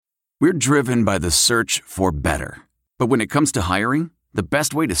We're driven by the search for better. But when it comes to hiring, the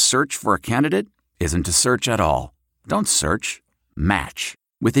best way to search for a candidate isn't to search at all. Don't search. Match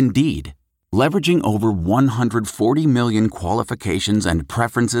with Indeed. Leveraging over 140 million qualifications and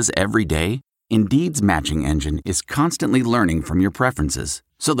preferences every day, Indeed's matching engine is constantly learning from your preferences.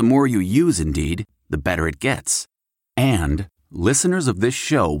 So the more you use Indeed, the better it gets. And listeners of this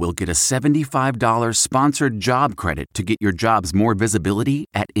show will get a $75 sponsored job credit to get your jobs more visibility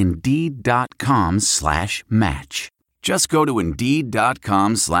at Indeed.com/match. Just go to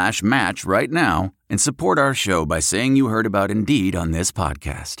Indeed.com/match right now and support our show by saying you heard about Indeed on this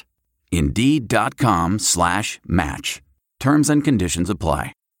podcast. Indeed.com/match. Terms and conditions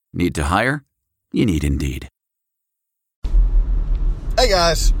apply. Need to hire? You need Indeed. Hey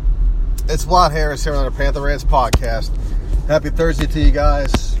guys, it's Vlad Harris here on the Panther Rants podcast. Happy Thursday to you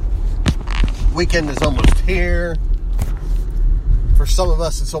guys. Weekend is almost here. For some of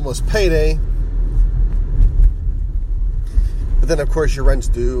us, it's almost payday. But then, of course, your rent's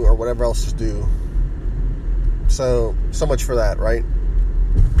due or whatever else is due. So much for that, right?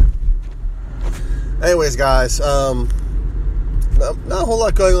 Anyways, guys, not a whole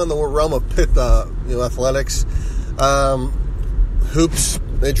lot going on in the realm of Pitt, athletics. Hoops,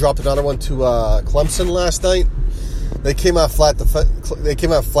 they dropped another one to Clemson last night. They came out flat. They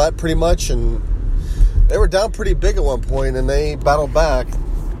came out flat pretty much, and they were down pretty big at one point, and they battled back.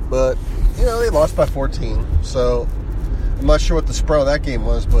 But they lost by 14. So I'm not sure what the spread of that game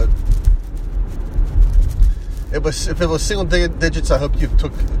was, but if it was single digits, I hope you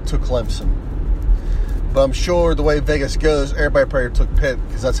took Clemson. But I'm sure the way Vegas goes, everybody probably took Pitt,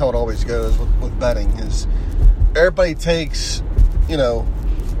 because that's how it always goes with betting. Is everybody takes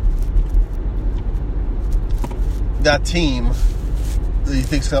that team that you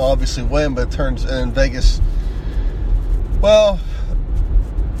think's going to obviously win, but it turns in Vegas, well,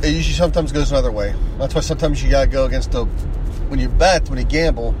 it usually sometimes goes another way. That's why sometimes you got to go against when you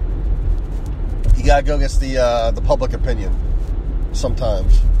gamble, you got to go against the public opinion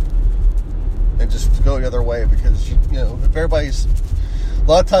sometimes. And just go the other way, because, if everybody's, a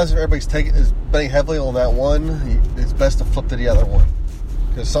lot of times if everybody's betting heavily on that one, it's best to flip to the other one,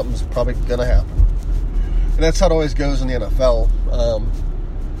 because something's probably going to happen. And that's how it always goes in the NFL.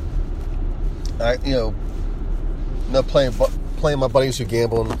 Playing my buddies who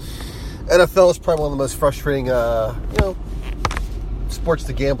gamble. And NFL is probably one of the most frustrating, sports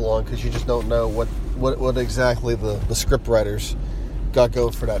to gamble on, because you just don't know what exactly the script writers got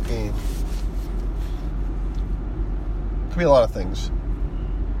going for that game. Could be a lot of things.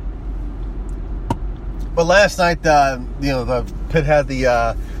 But last night, the Pitt had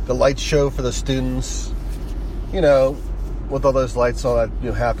the light show for the students. With all those lights, all that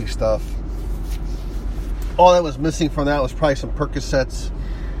happy stuff. All that was missing from that was probably some Percocets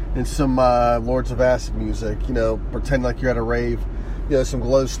and some Lords of Acid music. Pretend like you're at a rave. Some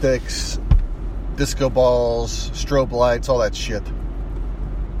glow sticks, disco balls, strobe lights, all that shit.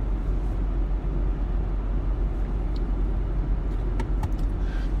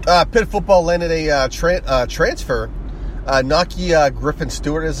 Pitt football landed a transfer. Naki Griffin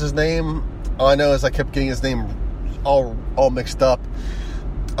Stewart is his name. All I know is I kept getting his name all mixed up.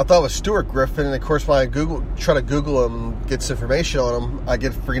 I thought it was Stuart Griffin, and of course when I try to Google him, get some information on him, I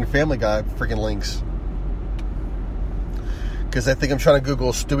get freaking Family Guy freaking links. Because I think I'm trying to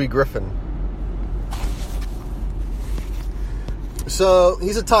Google Stewie Griffin. So,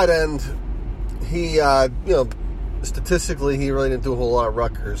 he's a tight end. He, statistically, he really didn't do a whole lot of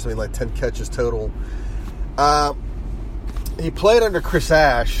Rutgers. Like 10 catches total. He played under Chris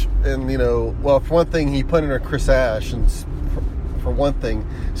Ash, and, for one thing, he played under Chris Ash, and for one thing.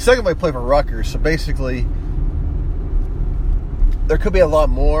 Second, he played for Rutgers, so basically, there could be a lot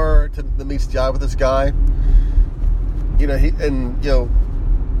more that meets the eye with this guy.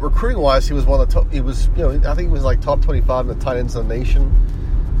 Recruiting-wise, he was one of the top, I think he was like top 25 in the tight ends of the nation.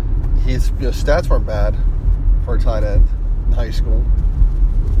 His, stats weren't bad for a tight end in high school.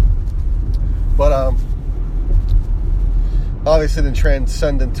 But, obviously didn't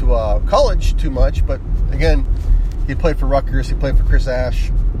transcend into college too much, but again, he played for Rutgers, he played for Chris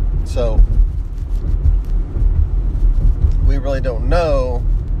Ash, so we really don't know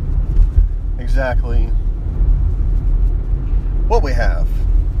exactly what we have,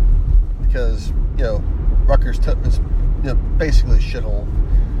 because Rutgers is basically a shithole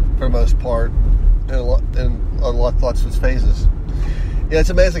for the most part in lots of its phases. Yeah, it's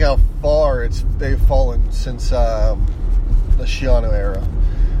amazing how far they've fallen since the Schiano era.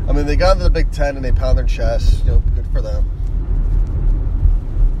 They got into the Big Ten and they pound their chests. Good for them.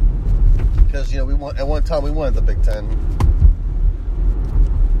 Because at one time we wanted the Big Ten.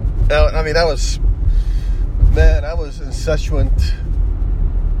 I mean, I was incessant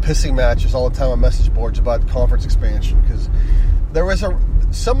pissing matches all the time on message boards about conference expansion, because there was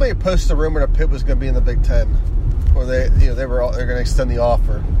somebody posted a rumor that Pitt was going to be in the Big Ten, or they're going to extend the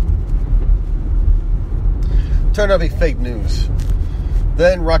offer. Turned out to be fake news.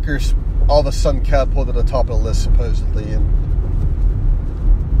 Then Rutgers all of a sudden catapulted to the top of the list, supposedly, and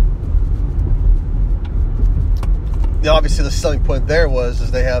obviously the selling point there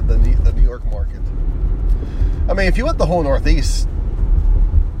is they have the New York market. I mean, if you want the whole Northeast,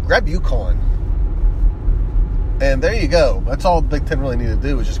 grab UConn. And there you go. That's all the Big Ten really need to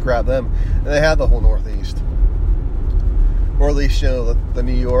do is just grab them. And they have the whole Northeast. Or at least, the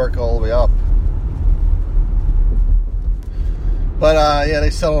New York all the way up. But, they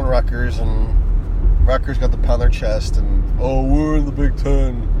settled on Rutgers, and Rutgers got to pound their chest, and, we're in the Big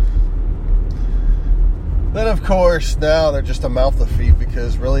Ten. Then, of course, now they're just a mouth to feed,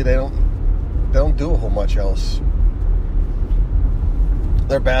 because really they don't do a whole much else.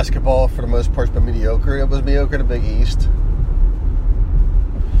 Their basketball, for the most part, has been mediocre. It was mediocre in the Big East.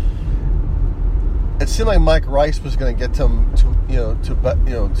 It seemed like Mike Rice was going to get them to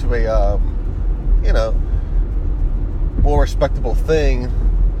a more respectable thing.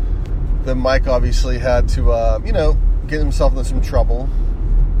 Then Mike obviously had to get himself into some trouble.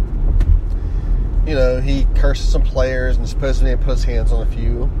 He cursed some players and supposedly put his hands on a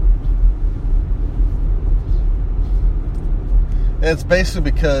few. And it's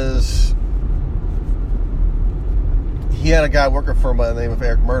basically because he had a guy working for him by the name of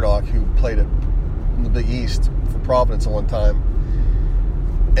Eric Murdoch, who played in the Big East for Providence at one time.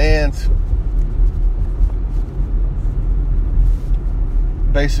 And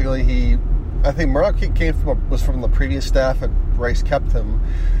basically I think Murdoch was from the previous staff, and Rice kept him.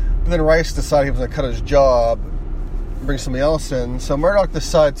 But then Rice decided he was going to cut his job, bring somebody else in. So Murdoch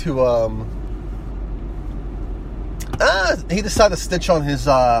decided to stitch on his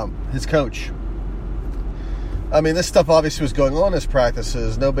coach. I mean, this stuff obviously was going on in his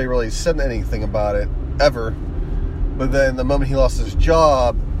practices. Nobody really said anything about it, ever. But then the moment he lost his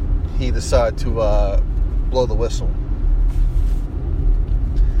job, he decided to blow the whistle.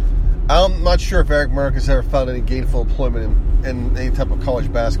 I'm not sure if Eric Murdoch has ever found any gainful employment in any type of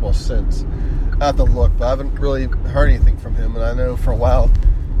college basketball since. I have to look, but I haven't really heard anything from him, and I know for a while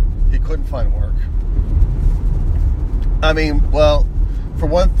he couldn't find work. I mean, well, for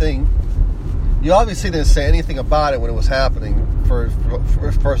one thing, you obviously didn't say anything about it when it was happening for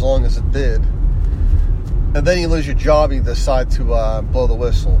as long as it did. And then you lose your job and you decide to blow the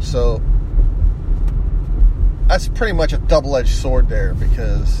whistle. So that's pretty much a double-edged sword there,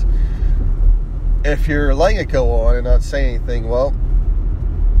 because if you're letting it go on and not saying anything, and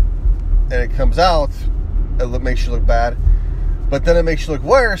it comes out, it makes you look bad. But then it makes you look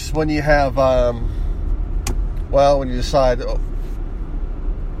worse when you have, when you decide,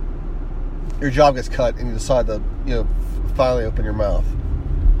 your job gets cut and you decide to, finally open your mouth.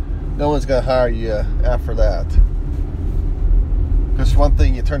 No one's going to hire you after that. Because one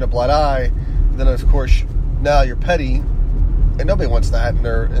thing, you turn a blind eye, then of course, now you're petty, and nobody wants that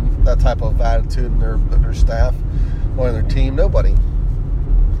in that type of attitude in their staff or in their team. Nobody.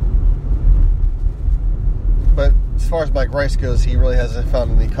 But as far as Mike Rice goes, he really hasn't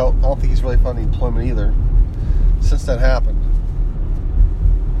found any. I don't think he's really found any employment either since that happened.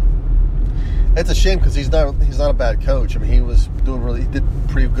 It's a shame, because he's not a bad coach. I mean, he did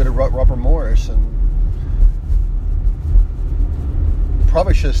pretty good at Robert Morris, and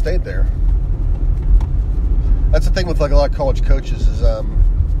probably should have stayed there. That's the thing with a lot of college coaches is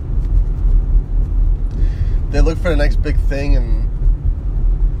they look for the next big thing, and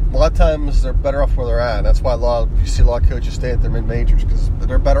a lot of times they're better off where they're at. That's why you see a lot of coaches stay at their mid-majors, because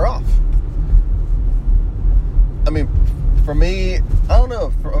they're better off. I mean, for me, I don't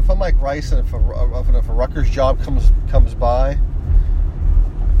know if I'm Mike Rice, and if a Rutgers job comes by,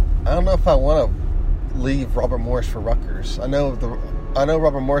 I don't know if I want to leave Robert Morris for Rutgers. I know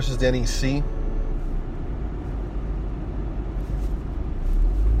Robert Morris is the NEC.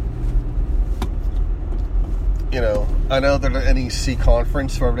 I know they're the NEC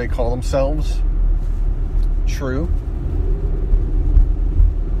conference, whatever they call themselves. True.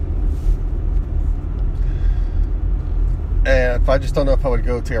 And I just don't know if I would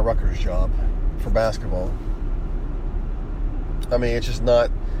go take a Rutgers job for basketball. I mean, it's just not.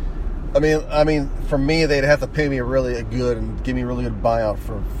 I mean, for me, they'd have to pay me really good and give me a really good buyout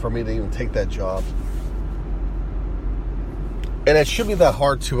for me to even take that job. And it shouldn't be that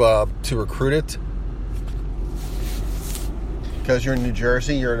hard to recruit it, because you're in New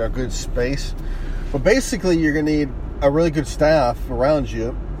Jersey, you're in a good space. But basically, you're going to need a really good staff around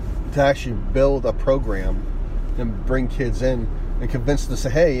you, to actually build a program and bring kids in and convince them to say,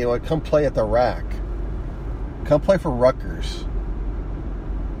 hey, you know what, come play at the RAC. Come play for Rutgers.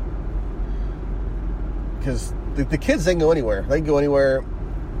 Because the kids, they can go anywhere. They can go anywhere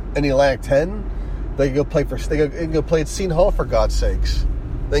in the Atlantic 10. They can go play they can go play at Seton Hall, for God's sakes.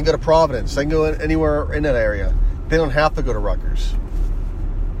 They can go to Providence. They can go anywhere in that area. They don't have to go to Rutgers.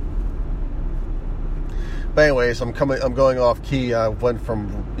 But anyways, I'm going off key. I went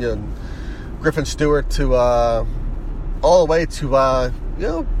from Griffin Stewart to all the way to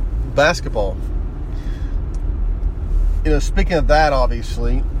basketball. Speaking of that,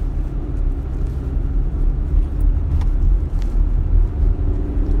 obviously,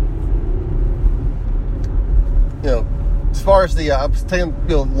 as far as I was taking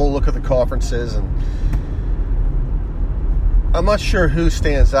a little look at the conferences, and I'm not sure who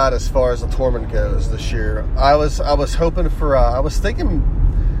stands out as far as the tournament goes this year. I was hoping for I was thinking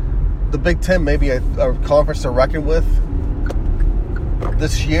the Big Ten maybe a conference to reckon with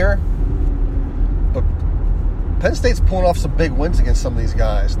this year, but Penn State's pulling off some big wins against some of these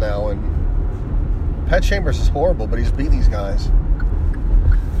guys now, and Pat Chambers is horrible, but he's beating these guys.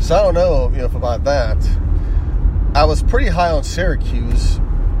 So I don't know if about that. I was pretty high on Syracuse,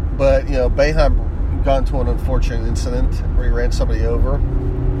 but Boeheim got into an unfortunate incident where he ran somebody over.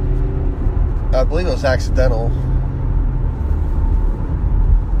 I believe it was accidental,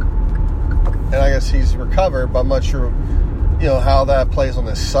 and I guess he's recovered, but I'm not sure how that plays on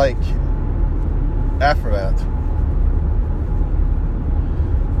his psyche after that.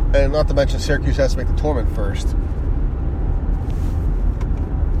 And not to mention Syracuse has to make the tournament first.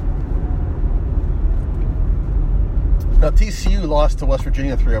 Now, TCU lost to West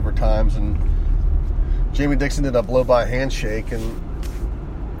Virginia 3 overtimes, and Jamie Dixon did a blow-by handshake, and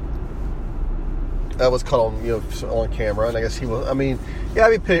that was caught on camera. And I guess he was. I mean, yeah,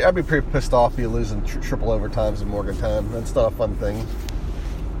 I'd be pretty pissed off if you losing triple overtimes in Morgantown. That's not a fun thing.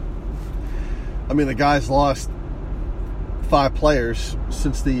 I mean, the guys lost 5 players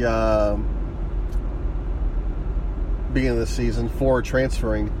since the beginning of the season. 4 are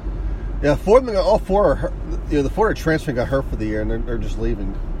transferring. Yeah, all 4 are hurt. The 4 are transferring got hurt for the year, and they're just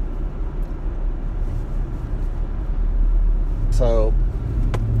leaving. So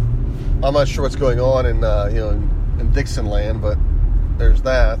I'm not sure what's going on in Dixon land, but there's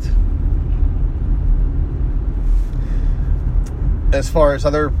that. As far as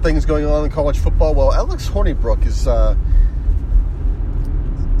other things going on in college football, well, Alex Hornibrook is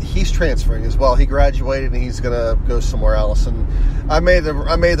he's transferring as well. He graduated and he's gonna go somewhere else. And I made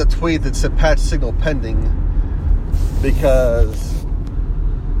the tweet that said patch signal pending, because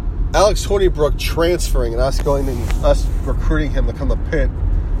Alex Hornibrook transferring and us recruiting him to come to Pitt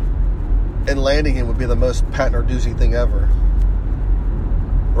and landing him would be the most Pat Narduzzi thing ever,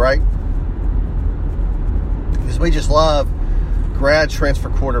 right? Because we just love grad transfer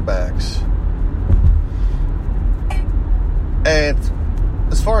quarterbacks. And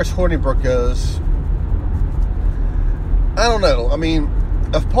as far as Hornibrook goes, I don't know. I mean,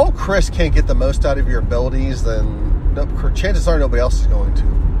 if Paul Chryst can't get the most out of your abilities, then chances are nobody else is going to.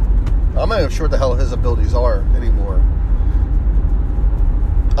 I'm not even sure what the hell his abilities are anymore.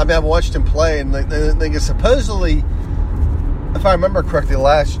 I mean, I've watched him play, and they supposedly, if I remember correctly,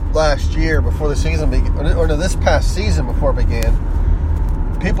 last year before the season began, or no, this past season before it began,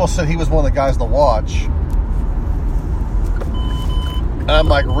 people said he was one of the guys to watch. And I'm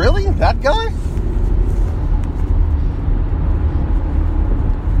like, really? That guy?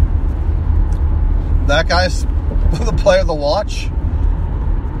 That guy's the player to watch?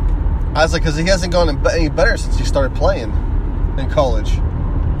 I was like, because he hasn't gone any better since he started playing in college.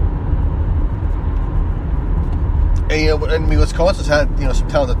 And Wisconsin's had some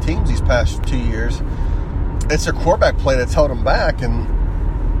talented teams these past 2 years. It's their quarterback play that's held them back. And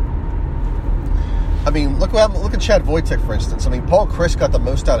I mean, look at Chad Wojtek, for instance. I mean, Paul Chryst got the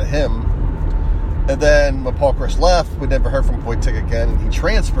most out of him, and then when Paul Chryst left, we never heard from Wojtek again. He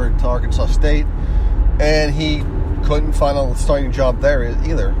transferred to Arkansas State, and he couldn't find a starting job there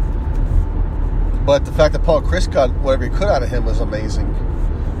either. But the fact that Paul Chryst got whatever he could out of him was amazing.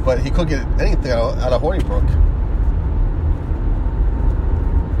 But he couldn't get anything out of Hornibrook.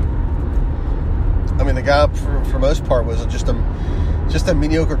 I mean, the guy, for most part, was just a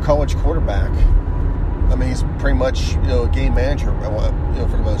mediocre college quarterback. I mean, he's pretty much, a game manager,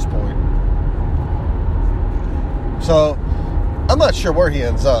 for the most point. So, I'm not sure where he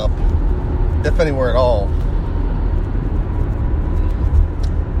ends up, if anywhere at all.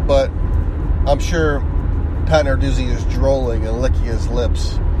 But I'm sure Pat Narduzzi is drooling and licking his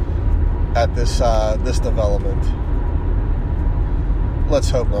lips at this development. let's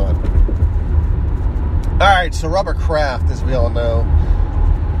hope not. Alright, so Robert Kraft, as we all know,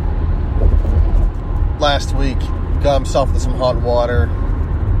 last week got himself into some hot water.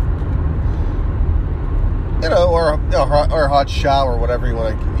 Or a hot shower, whatever you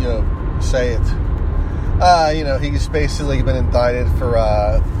want to, say it. He's basically been indicted for,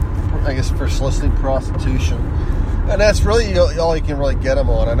 for soliciting prostitution. And that's really all you can really get him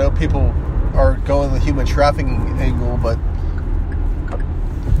on. I know people are going the human trafficking angle, but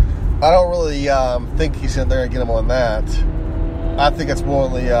I don't really think he's in there and get him on that. I think it's more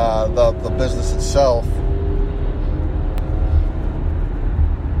on the business itself.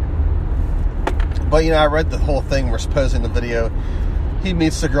 But, I read the whole thing where supposedly in the video, he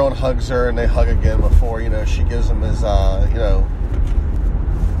meets the girl and hugs her, and they hug again before, she gives him his,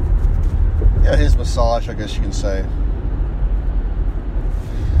 his massage, I guess you can say.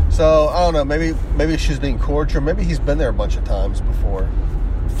 So, I don't know, maybe she's being cordial, maybe he's been there a bunch of times before.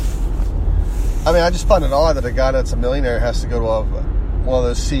 I mean, I just find it odd that a guy that's a millionaire has to go to one of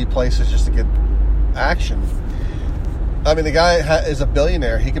those seedy places just to get action. I mean, the guy is a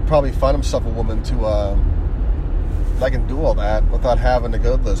billionaire. He could probably find himself a woman that can do all that without having to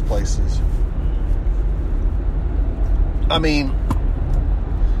go to those places. I mean,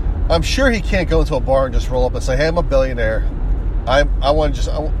 I'm sure he can't go into a bar and just roll up and say, "Hey, I'm a billionaire. I want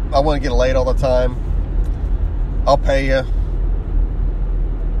to get laid all the time. I'll pay you.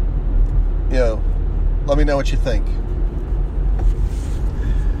 Let me know what you think."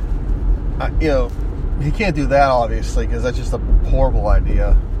 He can't do that, obviously, because that's just a horrible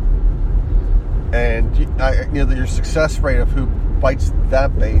idea. And your success rate of who bites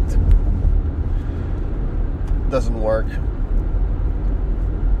that bait doesn't work.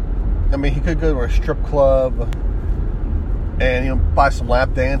 I mean, he could go to a strip club and buy some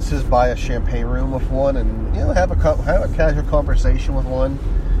lap dances, buy a champagne room with one, and have a casual conversation with one,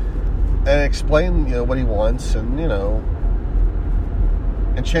 and explain what he wants, and and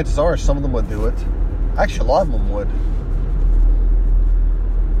chances are some of them would do it. Actually, a lot of them would.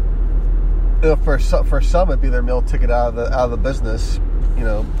 For some, it'd be their meal ticket out of the business.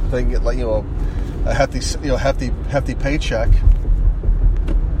 They can get a hefty paycheck.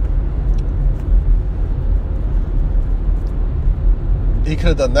 He could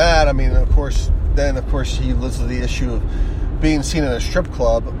have done that. I mean, of course, he lives with the issue of being seen in a strip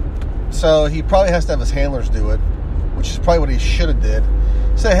club. So he probably has to have his handlers do it, which is probably what he should have did.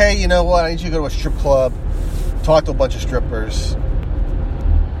 Say, hey, you know what? I need you to go to a strip club, talk to a bunch of strippers,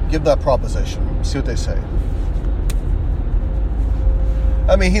 give that proposition, see what they say.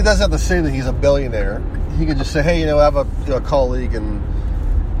 I mean, he doesn't have to say that he's a billionaire. He could just say, hey, I have a colleague and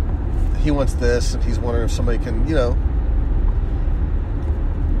he wants this, and he's wondering if somebody can,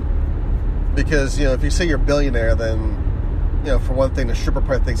 because if you say you're a billionaire, then for one thing, the stripper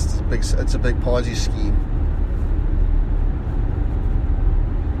probably thinks it's a big Ponzi scheme.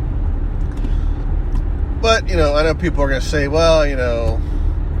 But, I know people are going to say, well,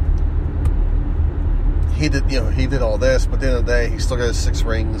 he did all this, but at the end of the day, he still got his 6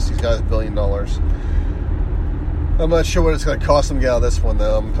 rings. He's got his $1 billion. I'm not sure what it's going to cost him to get out of this one,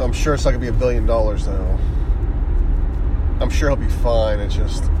 though. I'm sure it's not going to be $1 billion, though. I'm sure he'll be fine. It's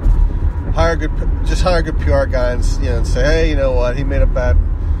just hire a good PR guy and say, hey, you know what? He made a bad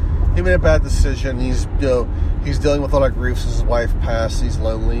decision. He's dealing with a lot of grief since his wife passed. He's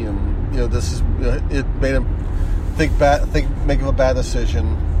lonely, and this is it made him make a bad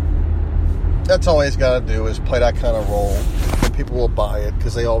decision. That's all he's got to do is play that kind of role, and people will buy it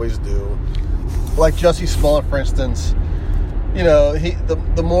because they always do. Like Jussie Smollett, for instance,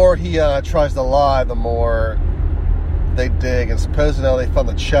 the more he tries to lie, the more they dig. And supposedly they found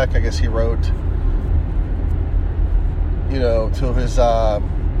the check, I guess he wrote, to his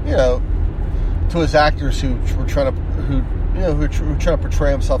actors who were trying to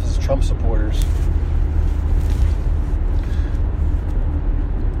portray himself as Trump supporters.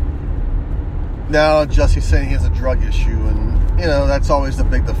 Now Jussie's saying he has a drug issue, and that's always the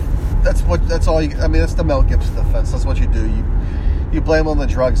big. That's the Mel Gibson defense. That's what you do. You blame on the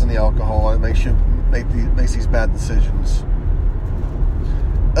drugs and the alcohol, and it makes you makes these bad decisions.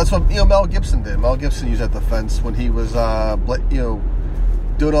 That's what Mel Gibson did. Mel Gibson used that defense when he was doing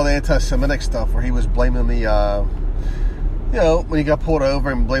all the anti-Semitic stuff, where he was blaming the when he got pulled over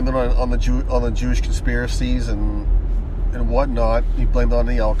and blaming it on the Jewish conspiracies and whatnot. He blamed it on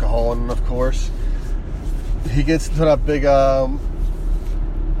the alcohol, and of course he gets into that big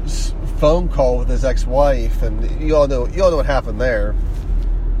phone call with his ex-wife, and you all know what happened there,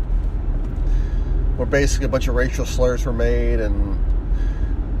 where basically a bunch of racial slurs were made, and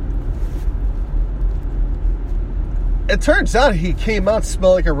it turns out he came out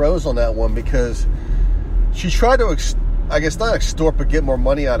smelling like a rose on that one, because she tried to, I guess not extort, but get more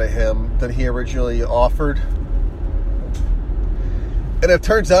money out of him than he originally offered. And it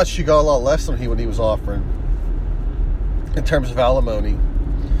turns out she got a lot less than when he was offering in terms of alimony.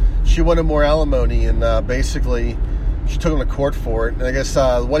 She wanted more alimony, and basically she took him to court for it. And I guess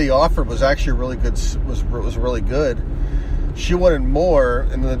what he offered was actually really good. Was really good. She wanted more,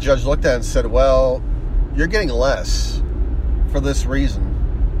 and then the judge looked at it and said, "Well, you're getting less for this reason."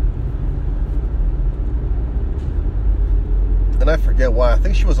 And I forget why. I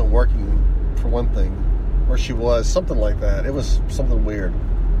think she wasn't working, for one thing, or she was, something like that. It was something weird.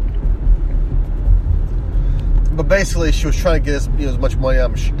 But basically, she was trying to get as much money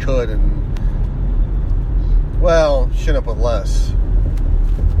out of him as she could, and, well, she ended up with less.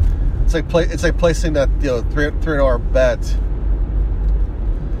 It's like placing that $300 bet,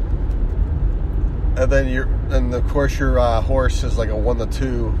 and then of course your horse is like a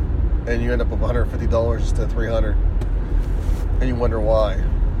 1-2, and you end up with $150 instead of $300, and you wonder why.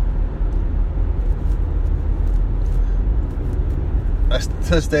 To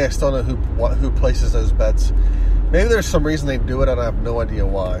this day, I still don't know who places those bets. Maybe there's some reason they do it, and I have no idea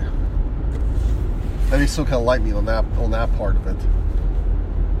why. Maybe some kind of light me on that part of it.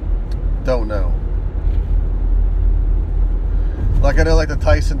 Don't know. Like I know, like the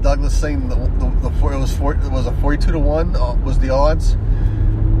Tyson Douglas thing, it was a 42-1 was the odds,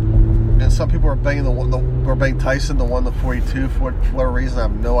 and some people were betting Tyson to 1-42 for whatever reason. I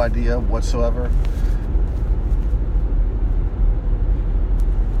have no idea whatsoever.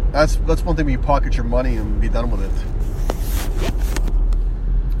 That's one thing when you pocket your money and be done with it.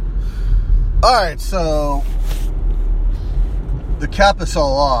 All right, so to cap this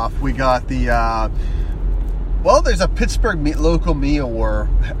all off, we got the there's a Pittsburgh local media war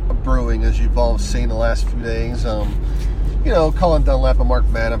brewing, as you've all seen the last few days. Colin Dunlap and Mark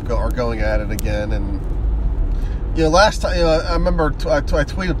Madden are going at it again, and last time, I remember I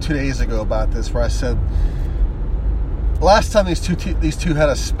tweeted 2 days ago about this, where I said, last time these two had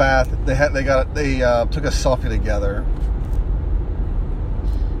a spat, they took a selfie together,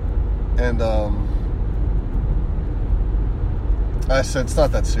 and I said it's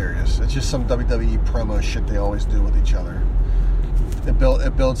not that serious. It's just some WWE promo shit they always do with each other. It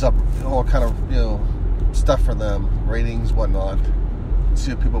builds up all kind of stuff for them, ratings, whatnot.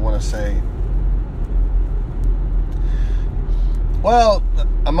 See what people want to say. Well,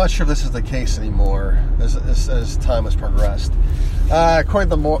 I'm not sure if this is the case anymore as time has progressed.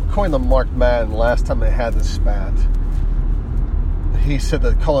 According to Mark Madden, last time they had this spat, he said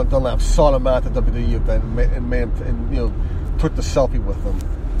that Colin Dunlap sought him out at the WWE event and took the selfie with him.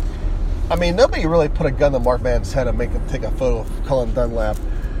 I mean, nobody really put a gun to Mark Madden's head and make him take a photo of Colin Dunlap,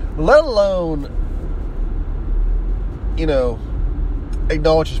 let alone,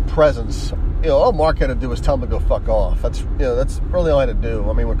 acknowledge his presence. All Mark had to do was tell him to go fuck off. That's really all I had to do.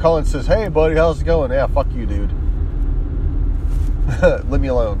 I mean, when Colin says, "Hey, buddy, how's it going?" Yeah, fuck you, dude. Leave me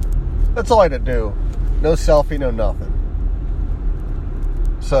alone. That's all I had to do. No selfie, no nothing.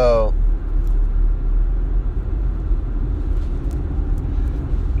 So,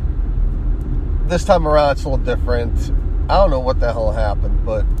 this time around, it's a little different. I don't know what the hell happened,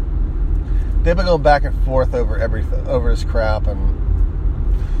 but they've been going back and forth over everything, over this crap, and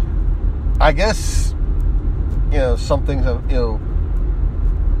I guess, some things went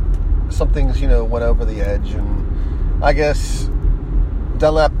over the edge, and I guess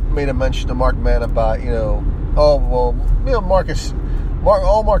Dunlap made a mention to Mark Madden about,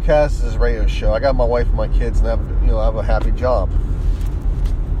 Mark has is his radio show. I got my wife and my kids, and I have a happy job.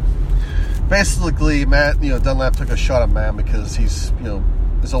 Basically, Dunlap took a shot at Madden because he's,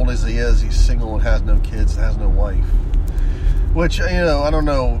 as old as he is, he's single and has no kids and has no wife. Which, I don't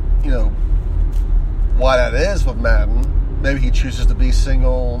know, why that is with Madden. Maybe he chooses to be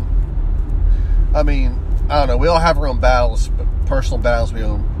single. I mean, I don't know. We all have our own battles, but personal battles we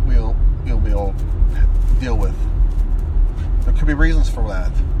all deal with. There could be reasons for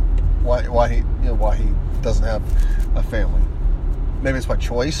that. Why he doesn't have a family. Maybe it's by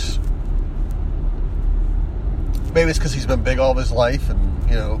choice. Maybe it's because he's been big all of his life, and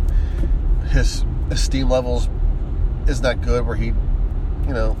his esteem levels isn't that good, where he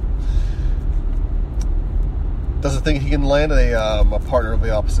doesn't think he can land a partner of the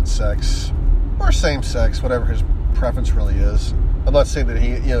opposite sex or same sex, whatever his preference really is. I'm not saying that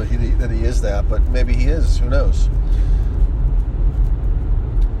he is that, but maybe he is. Who knows?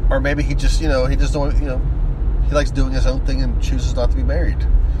 Or maybe he just he likes doing his own thing and chooses not to be married.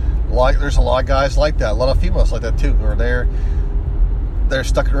 There's a lot of guys like that, a lot of females like that too, who are there. they're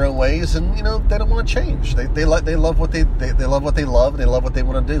stuck in their own ways, and they don't want to change. They love what they love what they love, and they love what they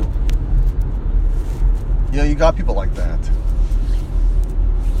want to do. You got people like that.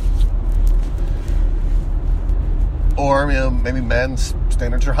 Or maybe men's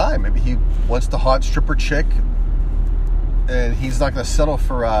standards are high. Maybe he wants the hot stripper chick, and he's not going to settle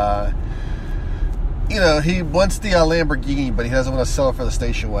for he wants the Lamborghini, but he doesn't want to settle for the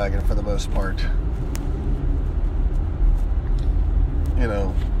station wagon for the most part.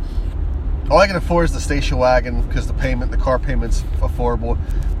 All I can afford is the station wagon because the car payment's affordable.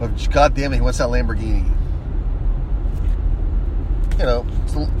 But goddamn it, he wants that Lamborghini.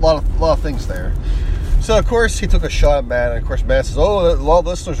 It's a lot of things there. So of course he took a shot at Matt, and of course Matt says, "Oh, a lot of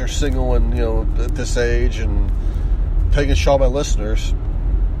listeners are single and at this age, and taking a shot at my listeners."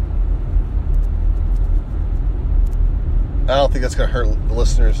 I don't think that's going to hurt the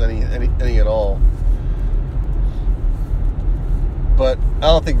listeners any at all. But I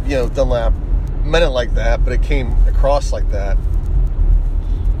don't think Dunlap meant it like that, but it came across like that.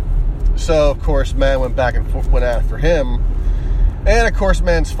 So of course Matt went back and went after him, and of course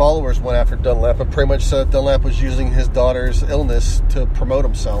Man's followers went after Dunlap, but pretty much said Dunlap was using his daughter's illness to promote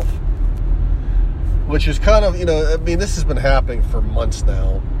himself, which is kind of this has been happening for months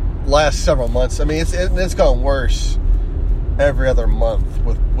now, last several months. It's gotten worse every other month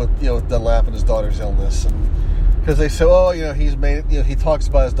with Dunlap and his daughter's illness, and because they say, oh, he talks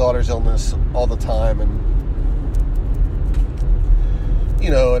about his daughter's illness all the time, and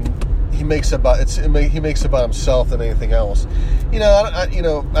and he makes it about himself than anything else. I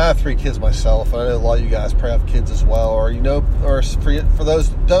have 3 kids myself, and I know a lot of you guys probably have kids as well, or or for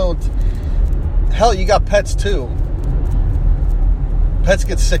those that don't, hell, you got pets too. Pets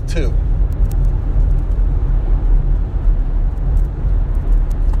get sick too.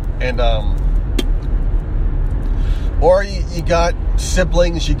 And or you got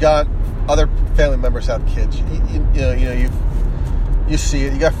siblings, you got other family members have kids. You see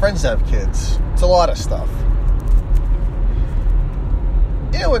it. You got friends that have kids. It's a lot of stuff.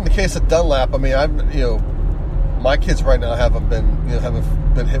 In the case of Dunlap, my kids right now haven't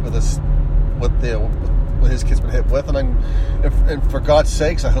been hit with this, what his kids been hit with, and for God's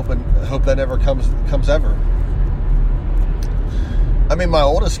sakes, I hope that never comes ever. My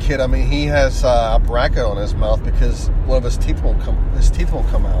oldest kid, he has a bracket on his mouth because one of his teeth won't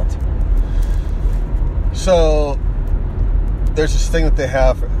come out. So there's this thing that they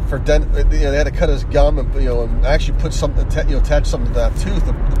have for they had to cut his gum and actually put something attach something to that tooth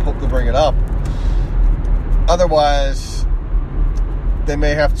to bring it up. Otherwise, they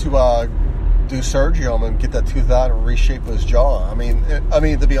may have to do surgery on him and get that tooth out and reshape his jaw.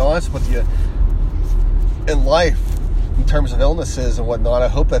 To be honest with you, in life, in terms of illnesses and whatnot, I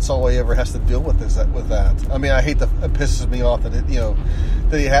hope that's all he ever has to deal with is that. I hate that it pisses me off that that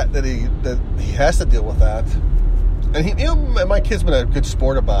he has to deal with that. And my kid's been a good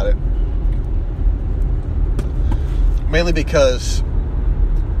sport about it, mainly because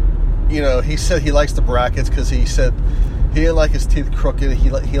he said he likes the brackets because he said he didn't like his teeth crooked. He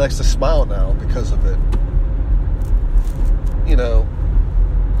likes to smile now because of it.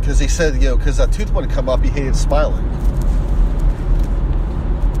 Because he said because that tooth wouldn't come up, he hated smiling.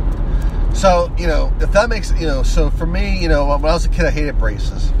 So, if that makes, so for me, when I was a kid, I hated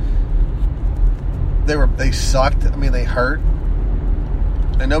braces. They sucked. They hurt.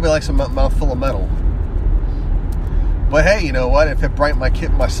 And nobody likes a mouthful of metal. But hey, you know what? If it brightened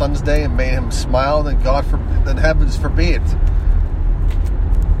my son's day and made him smile, then then heavens forbid.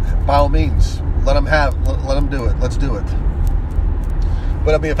 By all means, let him do it. Let's do it.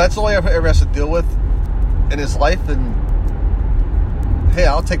 But if that's all he ever has to deal with in his life, then hey,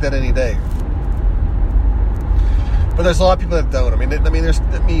 I'll take that any day. But there's a lot of people that don't.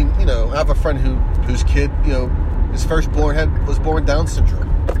 I have a friend whose kid, his firstborn was born Down syndrome,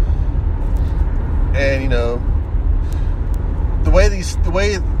 and the way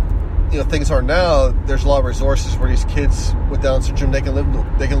things are now, there's a lot of resources where these kids with Down syndrome they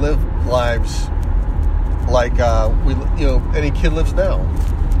can live lives like any kid lives now,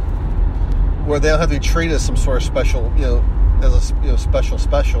 where they don't have to be treated as some sort of special, as a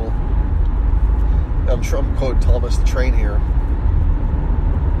special. I'm sure I'm quoting Thomas the Train here.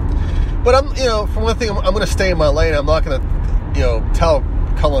 But for one thing, I'm going to stay in my lane. I'm not going to, tell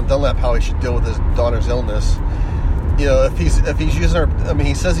Colin Dunlap how he should deal with his daughter's illness. If he's using her,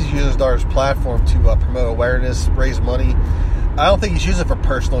 he says he's using his daughter's platform to promote awareness, raise money. I don't think he's using it for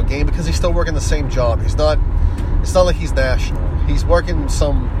personal gain because he's still working the same job. It's not like he's national. He's working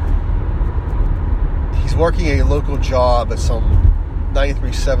a local job at some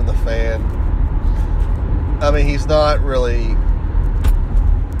 93.7 The Fan. He's not really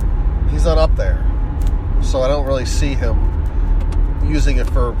He's not up there. So I don't really see him using it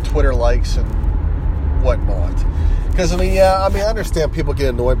for Twitter likes and whatnot. Because, I understand people get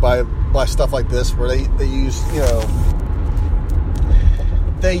annoyed by stuff like this where they use,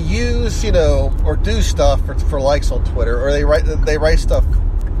 or do stuff for likes on Twitter, or they write stuff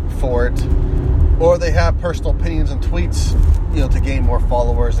for it, or they have personal opinions and tweets, to gain more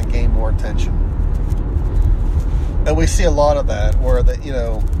followers and gain more attention. And we see a lot of that where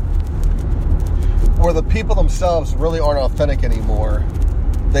where the people themselves really aren't authentic anymore.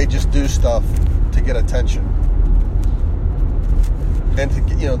 They just do stuff to get attention and to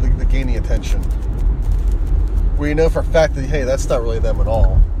gain the attention. Where you know for a fact that, hey, that's not really them at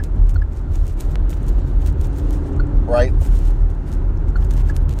all. Right?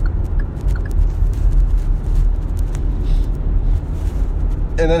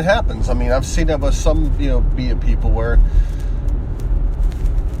 And it happens. I've seen that with some, media people where,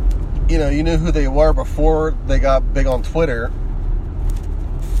 you knew who they were before they got big on Twitter.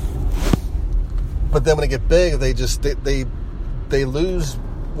 But then when they get big, they lose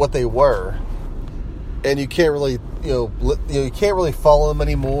what they were. And you can't really, you can't really follow them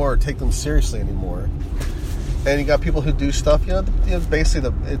anymore or take them seriously anymore. And you got people who do stuff,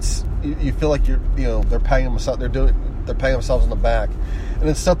 basically you feel like they're patting themselves, they're patting themselves on the back. And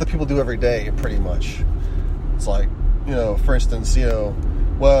it's stuff that people do every day, pretty much. It's like, for instance,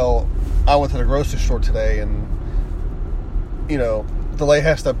 well, I went to the grocery store today, and Delay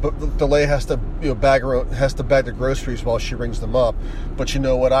has to bag the groceries while she rings them up. But you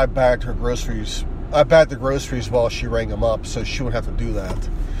know what? I bagged the groceries while she rang them up, so she wouldn't have to do that.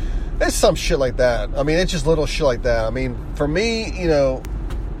 It's some shit like that. It's just little shit like that. For me,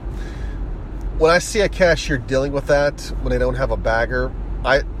 when I see a cashier dealing with that, when they don't have a bagger,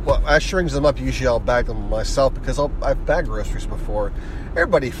 as she rings them up, usually I'll bag them myself because I've bagged groceries before.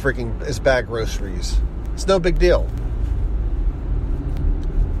 Everybody freaking is bagged groceries. It's no big deal.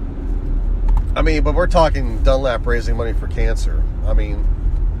 But we're talking Dunlap raising money for cancer.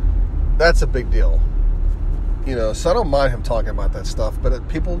 That's a big deal. So I don't mind him talking about that stuff. But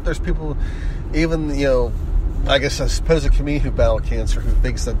there's people, even, I suppose a comedian who battled cancer who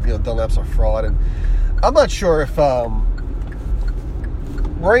thinks that, Dunlap's a fraud. And I'm not sure if,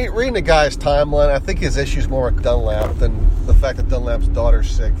 reading the guy's timeline, I think his issue's more with Dunlap than the fact that Dunlap's daughter's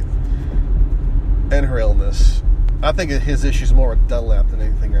sick and her illness. I think his issue's more with Dunlap than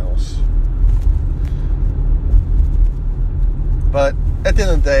anything else. But at the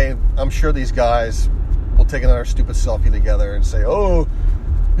end of the day, I'm sure these guys will take another stupid selfie together and say, oh,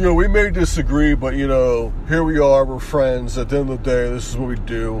 we may disagree, but, here we are, we're friends. At the end of the day, this is what we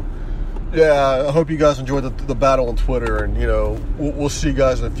do. Yeah, I hope you guys enjoyed the battle on Twitter, and, we'll see you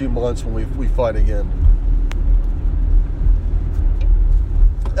guys in a few months when we fight again.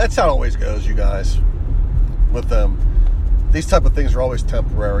 That's how it always goes, you guys, with them. These type of things are always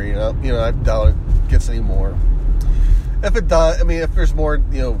temporary, I doubt it gets any more. If it does, if there's more,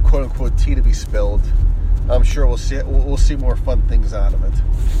 quote unquote tea to be spilled, I'm sure we'll see more fun things out of it.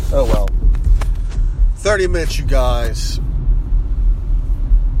 Oh well. 30 minutes, you guys.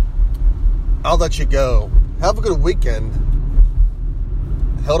 I'll let you go. Have a good weekend.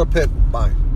 Hell to Pit. Bye.